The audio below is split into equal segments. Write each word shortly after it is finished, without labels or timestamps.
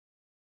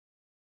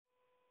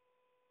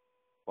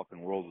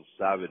fucking world is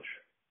savage.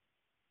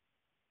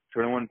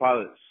 21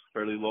 Pilots,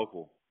 fairly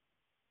local.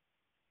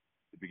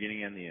 The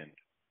beginning and the end.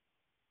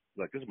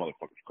 Like, this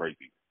motherfucker's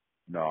crazy.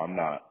 No, I'm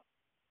not.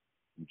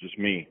 I'm just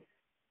me.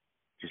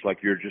 Just like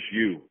you're just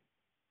you.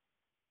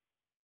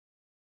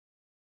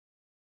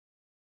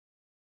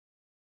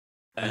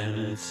 And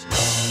it's all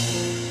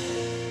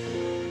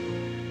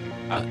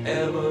I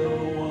ever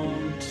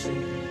wanted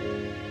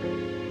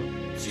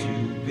to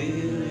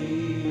believe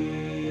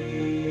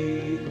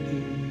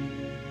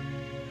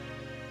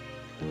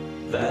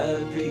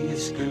that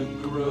peace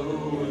could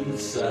grow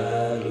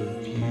inside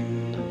of you,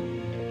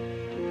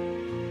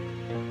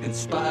 in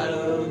spite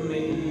of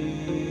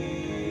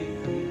me,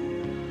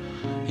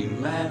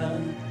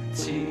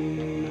 humanity.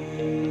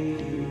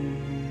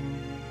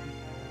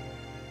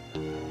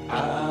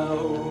 I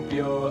hope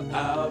you're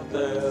out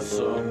there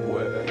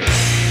somewhere.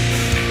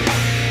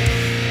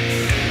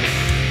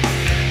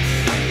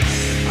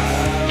 I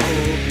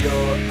hope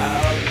you're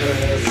out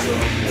there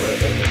somewhere.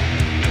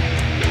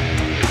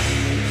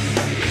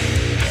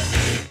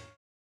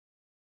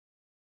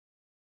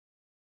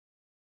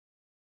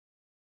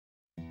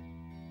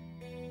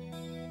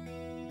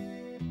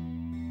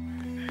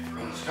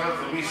 It's coming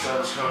from me, son.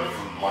 It's coming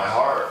from my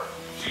heart.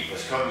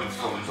 It's coming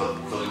from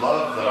the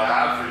love that I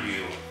have for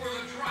you,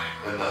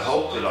 and the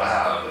hope that I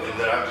have, and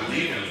that I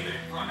believe in you.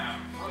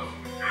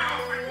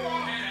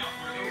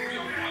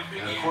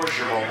 And of course,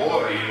 you're my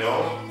boy, you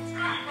know.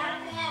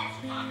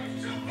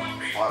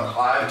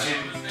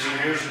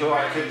 10 years ago,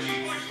 I couldn't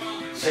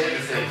say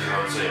the things that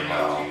I'm saying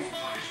now,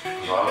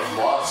 because I was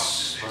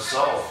lost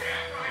myself.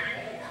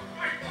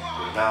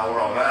 But now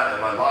where I'm at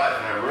in my life,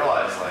 and I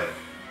realize, like,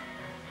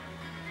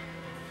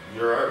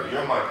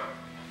 you're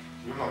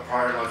my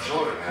pride and my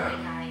joy, man.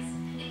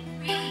 It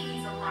really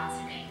means a lot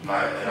to me. And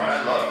I've never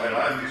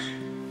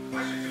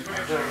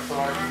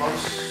thought I could love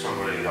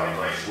somebody that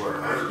much where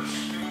it hurts.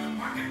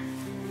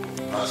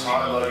 That's how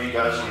I love you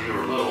guys when you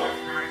were little.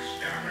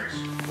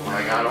 When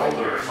I got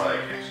older, it's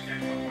like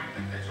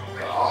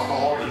the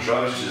alcohol, the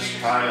drugs just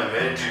kind of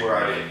made it to where I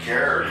didn't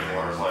care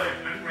anymore. It's like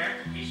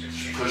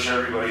just push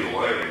everybody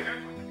away.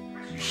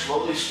 You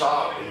slowly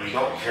stop and you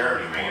don't care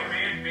anymore.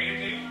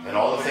 And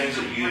all the things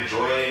that you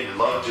enjoy and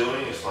love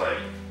doing, it's like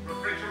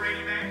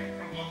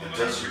it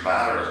doesn't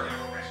matter.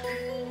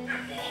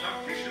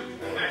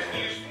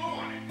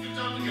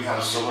 You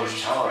have so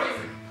much talent.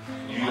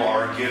 You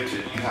are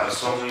gifted. You have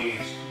so many.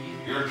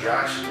 You're a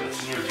Jackson.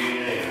 It's in your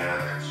DNA, man.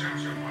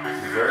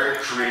 You're a very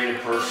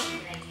creative person.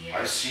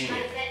 I've seen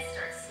it.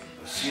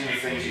 I've seen the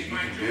things that you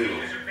can do.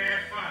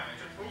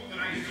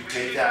 You can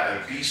take that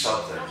and be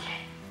something.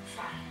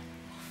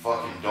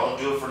 Fucking don't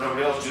do it for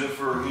nobody else. Do it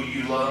for who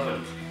you love.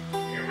 And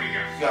you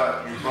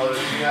got your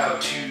brothers. You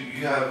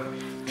have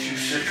two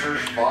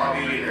sisters,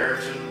 Bobby and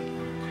Ayrton.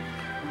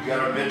 You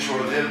got to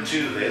mentor them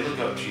too. They look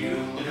up to you.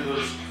 Look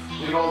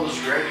at all those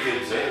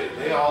grandkids.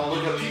 They all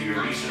look up to you.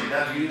 Your nieces and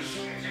nephews.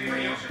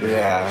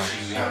 Yeah.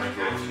 You have to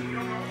go through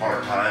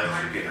hard times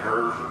or get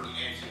hurt.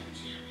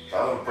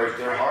 That would break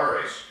their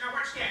hearts.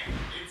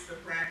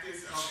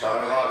 It's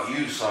not about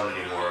you, son,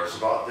 anymore. It's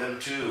about them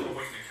too.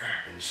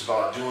 And it's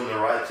about doing the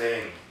right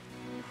thing.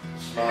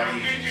 It's not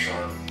easy,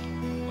 son.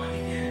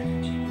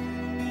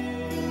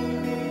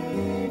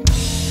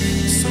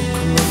 So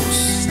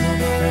close, no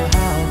matter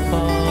how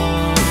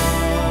far.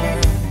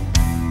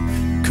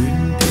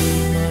 Couldn't be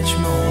much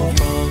more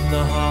from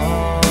the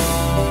heart.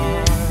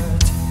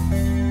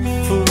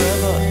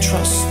 Forever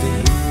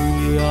trusting who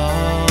we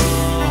are,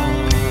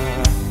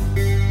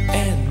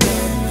 and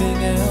nothing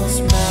else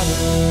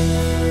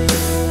matters.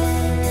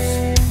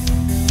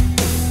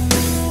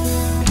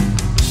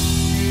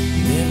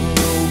 Never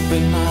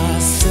opened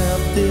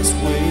myself this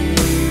way.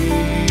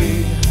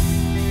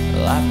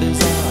 Life is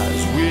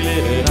ours, we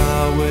live it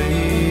our way.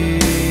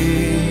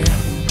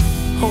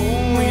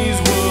 All these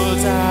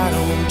words I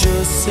don't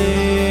just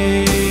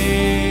say,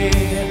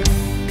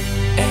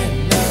 and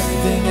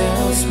nothing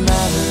else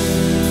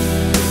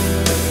matters.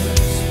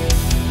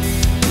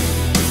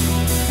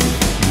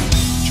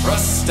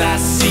 Trust I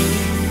seek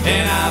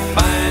and I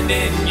find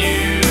in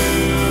you.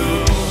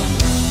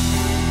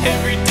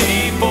 Every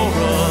day for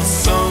us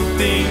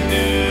something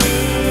new.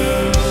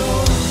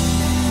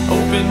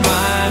 Open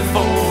mind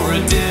for a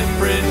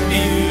different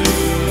view,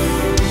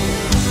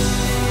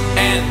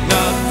 and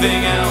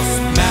nothing else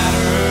matters.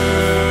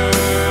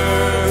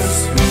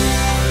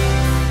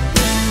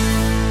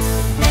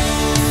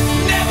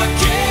 Never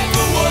cared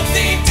for what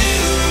they do.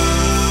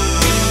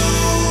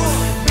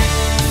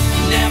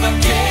 Never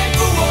cared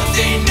for what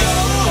they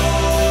know.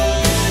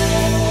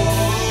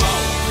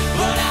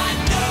 But I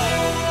know.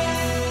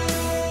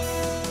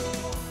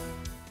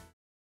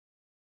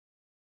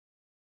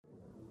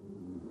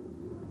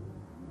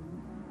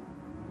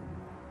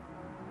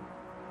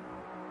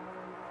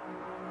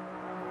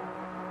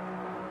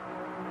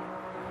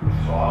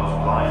 So I was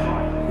blinded.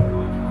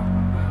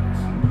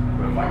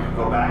 But if I could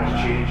go back and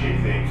change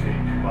anything,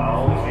 the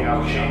only thing I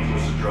would change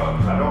was the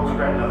drugs. I don't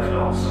regret nothing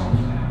else. I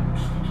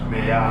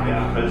mean, yeah, I made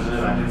the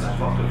president, I did some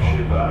fucked up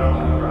shit, but I don't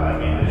regret. I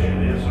mean,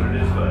 it is what it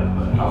is, but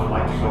I would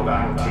like to go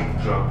back and take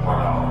the drug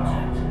part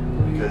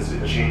out because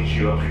it changed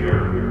you up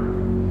here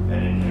and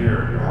in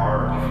here, your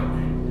heart.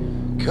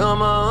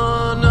 Come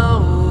on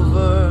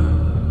over.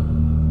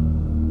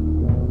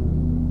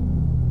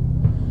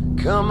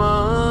 Come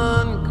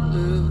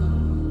unglued.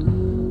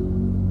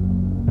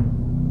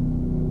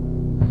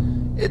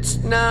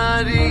 It's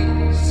not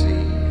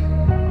easy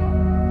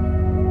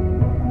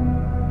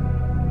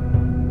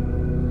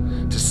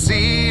to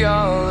see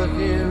all of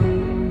you.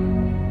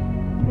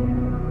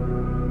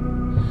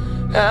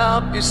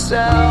 Help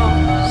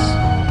yourselves.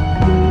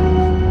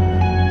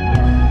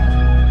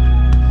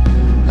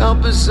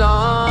 Help us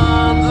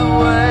on the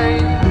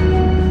way.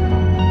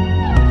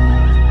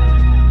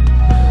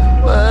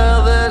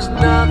 Well, there's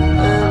nothing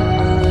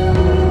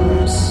to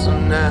lose, so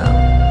now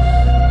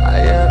I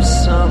have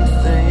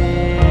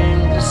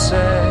something to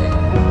say.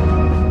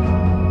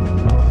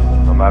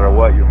 No matter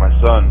what, you're my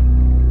son.